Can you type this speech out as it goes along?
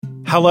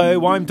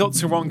Hello, I'm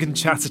Dr. Rangan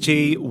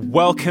Chatterjee.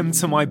 Welcome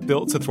to my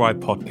Built to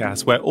Thrive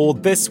podcast, where all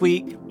this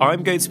week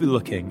I'm going to be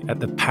looking at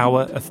the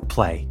power of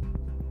play.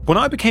 When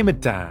I became a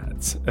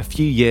dad a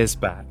few years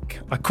back,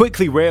 I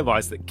quickly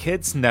realized that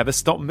kids never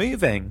stop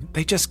moving.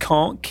 They just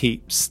can't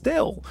keep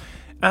still.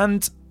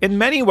 And in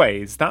many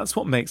ways, that's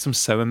what makes them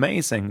so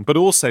amazing, but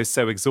also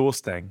so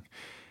exhausting.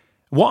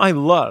 What I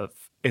love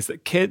is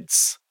that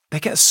kids, they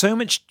get so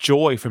much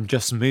joy from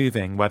just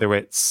moving, whether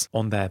it's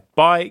on their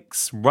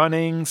bikes,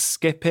 running,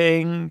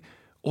 skipping,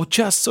 or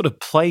just sort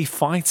of play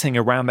fighting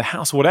around the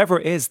house.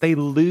 Whatever it is, they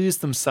lose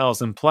themselves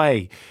in play.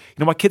 You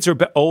know, my kids are a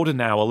bit older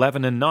now,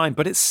 11 and 9,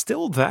 but it's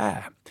still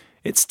there.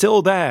 It's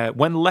still there.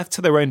 When left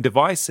to their own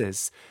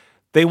devices,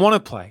 they want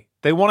to play.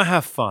 They want to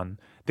have fun.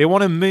 They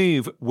want to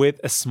move with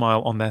a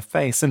smile on their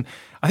face. And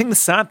I think the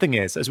sad thing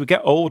is, as we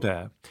get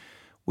older,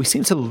 we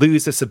seem to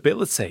lose this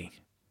ability.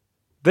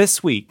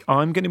 This week,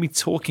 I'm going to be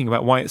talking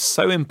about why it's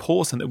so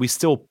important that we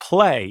still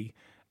play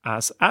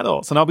as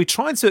adults. And I'll be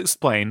trying to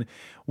explain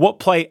what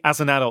play as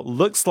an adult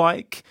looks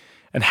like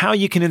and how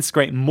you can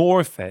integrate more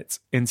of it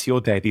into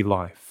your daily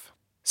life.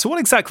 So what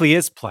exactly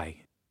is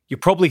play? You're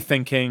probably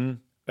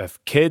thinking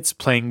of kids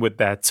playing with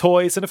their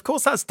toys, and of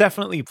course that's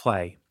definitely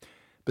play.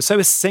 But so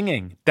is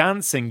singing,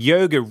 dancing,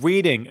 yoga,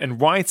 reading,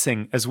 and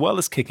writing, as well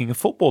as kicking a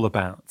football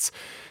about.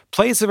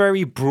 Play is a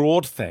very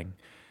broad thing,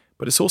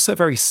 but it's also a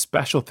very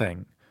special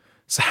thing.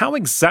 So how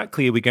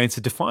exactly are we going to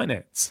define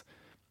it?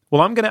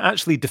 Well, I'm going to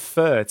actually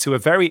defer to a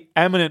very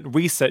eminent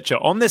researcher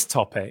on this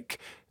topic,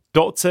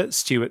 Dr.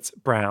 Stuart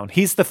Brown.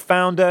 He's the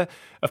founder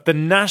of the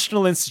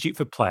National Institute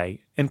for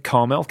Play in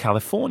Carmel,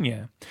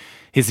 California.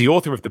 He's the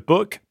author of the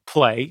book,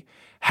 Play,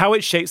 How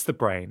It Shapes the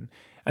Brain,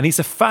 and he's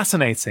a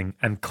fascinating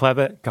and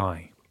clever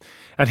guy.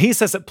 And he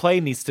says that play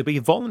needs to be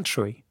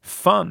voluntary,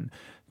 fun,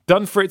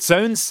 done for its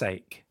own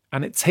sake,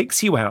 and it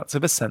takes you out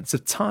of a sense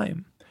of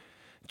time.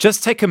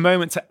 Just take a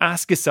moment to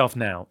ask yourself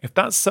now if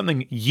that's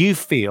something you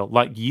feel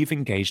like you've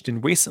engaged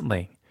in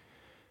recently.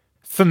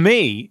 For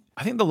me,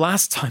 I think the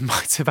last time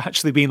might have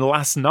actually been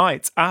last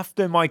night.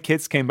 After my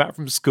kids came back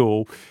from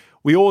school,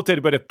 we all did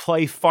a bit of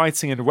play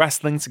fighting and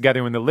wrestling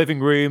together in the living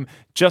room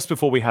just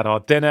before we had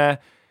our dinner.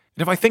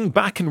 And if I think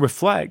back and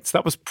reflect,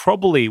 that was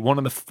probably one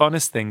of the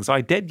funnest things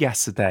I did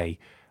yesterday.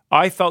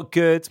 I felt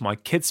good, my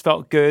kids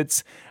felt good,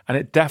 and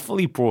it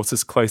definitely brought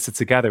us closer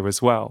together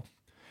as well.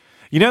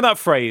 You know that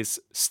phrase,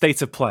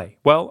 state of play?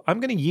 Well, I'm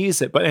going to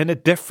use it, but in a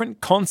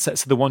different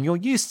context to the one you're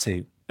used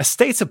to. A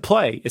state of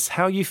play is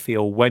how you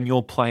feel when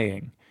you're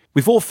playing.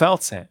 We've all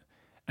felt it,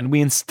 and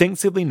we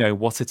instinctively know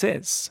what it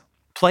is.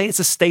 Play is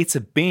a state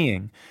of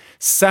being,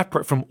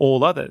 separate from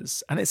all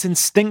others, and it's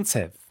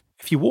instinctive.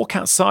 If you walk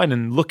outside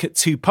and look at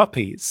two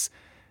puppies,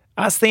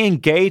 as they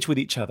engage with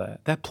each other,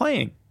 they're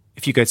playing.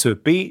 If you go to a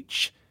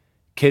beach,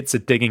 kids are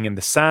digging in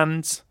the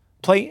sand.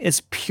 Play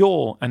is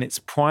pure and it's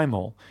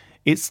primal.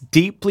 It's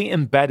deeply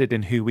embedded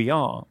in who we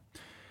are.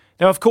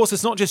 Now, of course,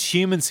 it's not just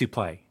humans who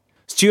play.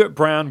 Stuart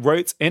Brown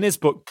wrote in his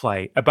book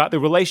Play about the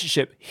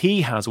relationship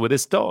he has with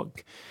his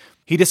dog.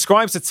 He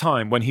describes a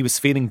time when he was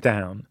feeling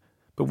down,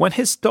 but when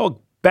his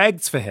dog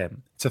begged for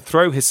him to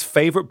throw his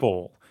favorite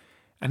ball,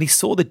 and he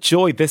saw the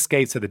joy this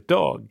gave to the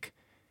dog,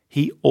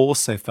 he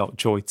also felt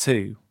joy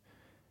too.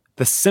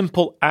 The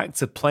simple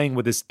act of playing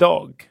with his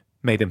dog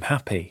made him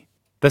happy.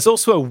 There's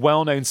also a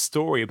well-known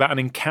story about an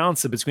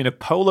encounter between a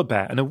polar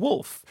bear and a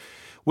wolf,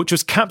 which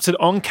was captured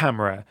on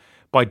camera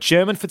by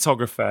German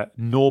photographer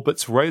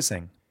Norbert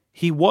Rosing.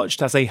 He watched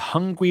as a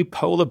hungry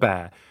polar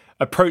bear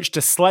approached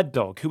a sled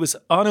dog who was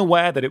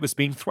unaware that it was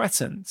being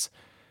threatened.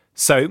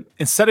 So,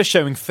 instead of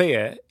showing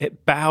fear,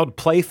 it bowed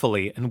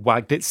playfully and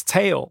wagged its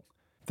tail.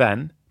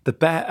 Then, the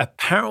bear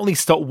apparently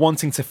stopped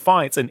wanting to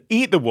fight and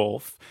eat the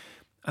wolf,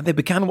 and they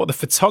began what the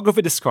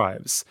photographer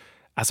describes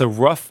as a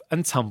rough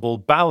and tumble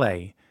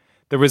ballet.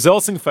 The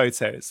resulting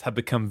photos have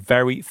become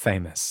very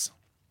famous.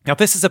 Now,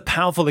 this is a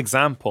powerful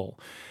example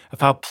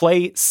of how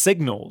play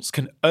signals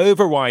can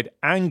override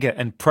anger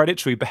and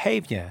predatory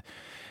behavior.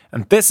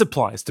 And this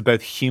applies to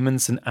both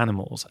humans and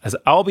animals, as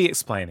I'll be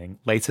explaining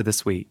later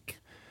this week.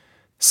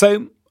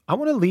 So, I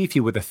want to leave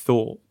you with a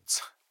thought.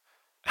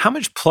 How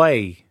much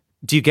play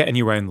do you get in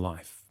your own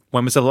life?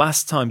 When was the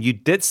last time you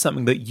did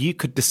something that you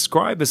could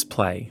describe as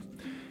play?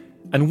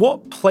 And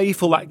what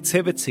playful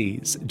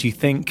activities do you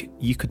think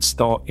you could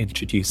start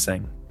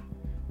introducing?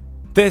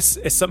 This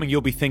is something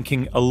you'll be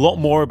thinking a lot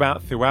more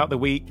about throughout the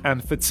week,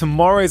 and for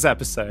tomorrow's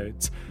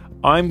episode,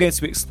 I'm going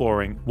to be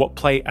exploring what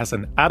play as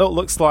an adult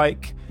looks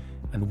like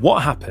and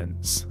what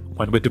happens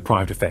when we're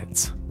deprived of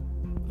it.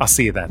 I'll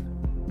see you then.